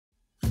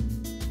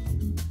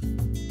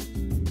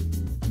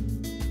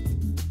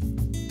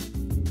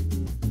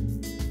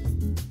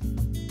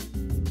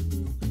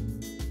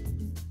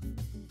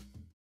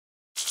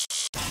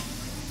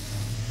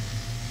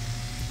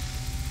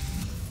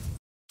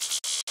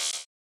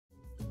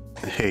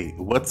Hey,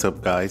 what's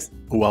up guys?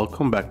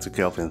 Welcome back to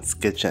Kelvin's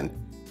Kitchen.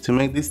 To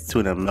make this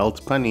tuna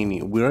melt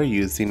panini, we are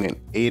using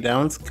an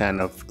 8-ounce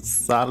can of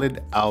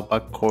solid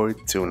albacore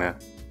tuna.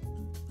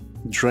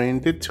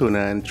 Drain the tuna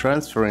and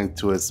transfer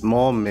into a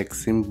small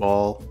mixing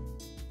bowl.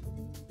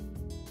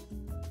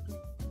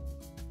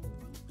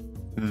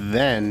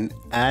 Then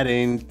add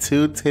in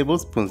 2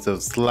 tablespoons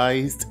of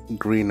sliced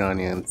green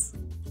onions,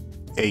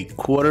 a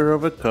quarter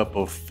of a cup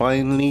of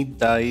finely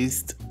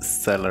diced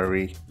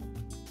celery,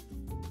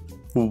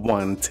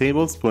 1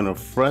 tablespoon of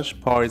fresh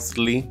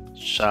parsley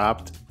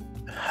chopped,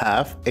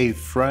 half a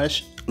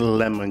fresh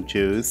lemon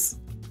juice,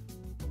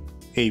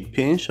 a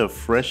pinch of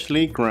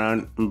freshly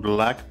ground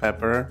black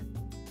pepper,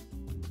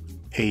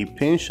 a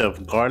pinch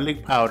of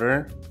garlic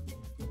powder,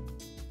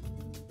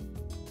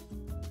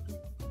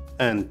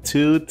 and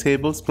 2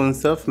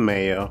 tablespoons of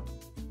mayo.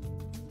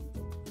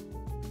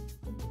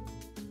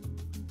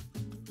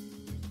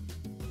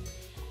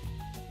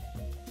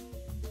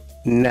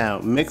 Now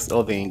mix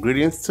all the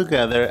ingredients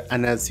together,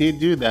 and as you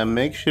do that,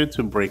 make sure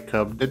to break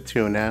up the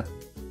tuna.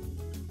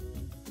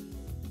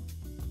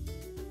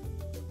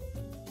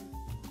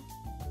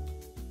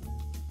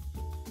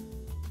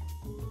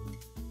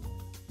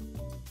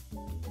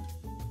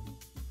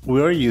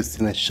 We are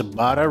using a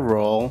ciabatta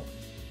roll.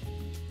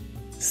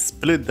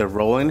 Split the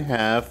roll in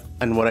half,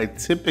 and what I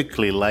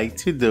typically like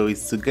to do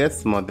is to get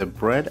some of the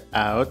bread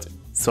out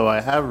so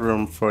I have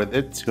room for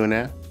the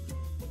tuna.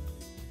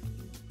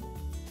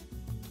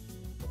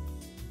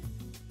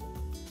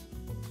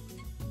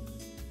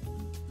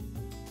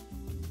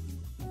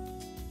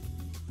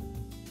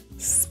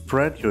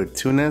 Spread your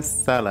tuna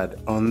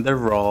salad on the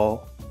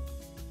roll.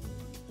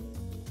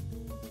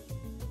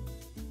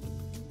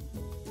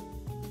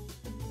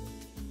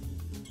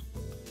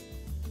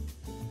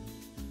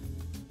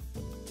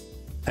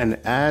 And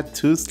add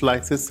 2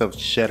 slices of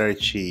cheddar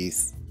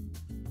cheese.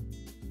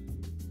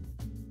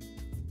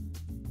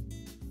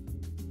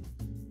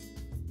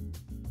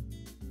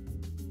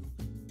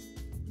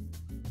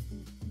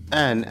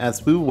 And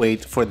as we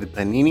wait for the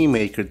panini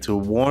maker to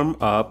warm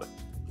up,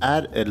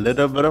 add a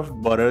little bit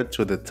of butter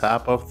to the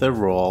top of the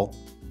roll.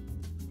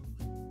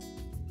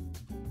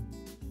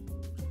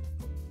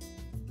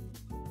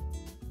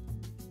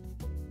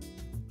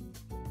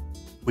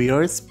 We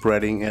are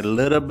spreading a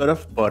little bit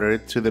of butter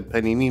to the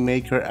panini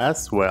maker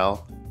as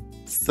well,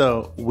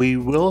 so we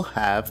will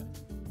have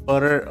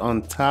butter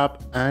on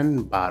top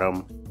and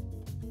bottom.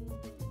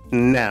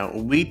 Now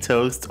we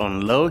toast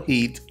on low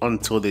heat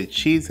until the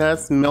cheese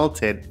has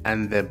melted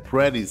and the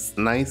bread is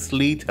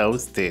nicely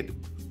toasted.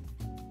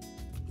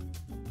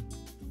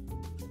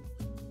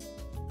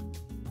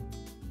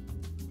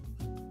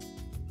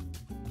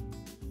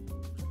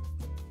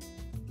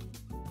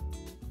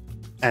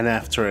 And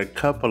after a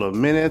couple of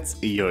minutes,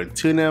 your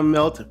tuna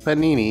melt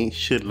panini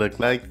should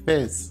look like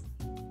this.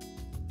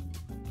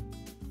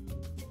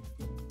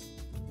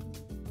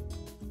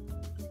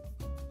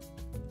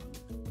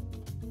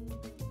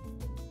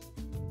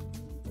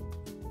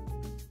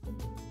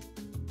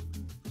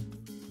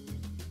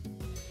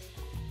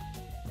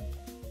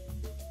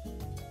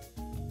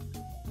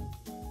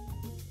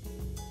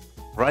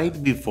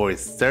 Right before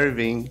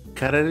serving,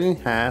 cut it in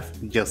half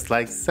just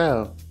like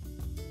so.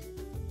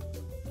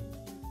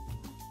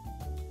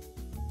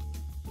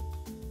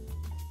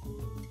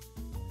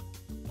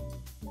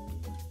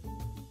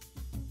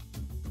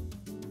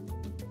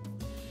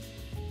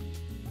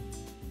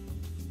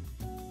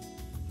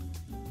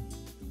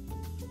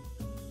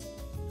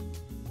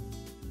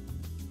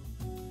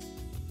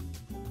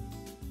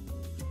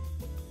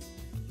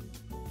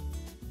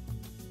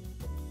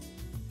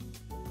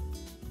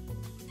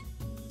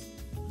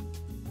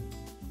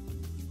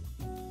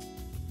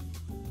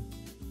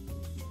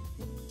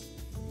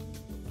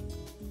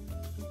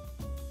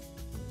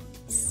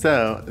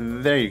 So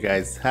there you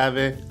guys have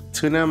it,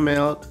 tuna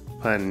melt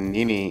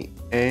panini.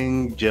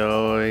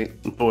 Enjoy,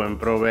 buen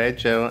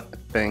provecho,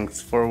 thanks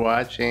for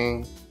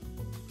watching.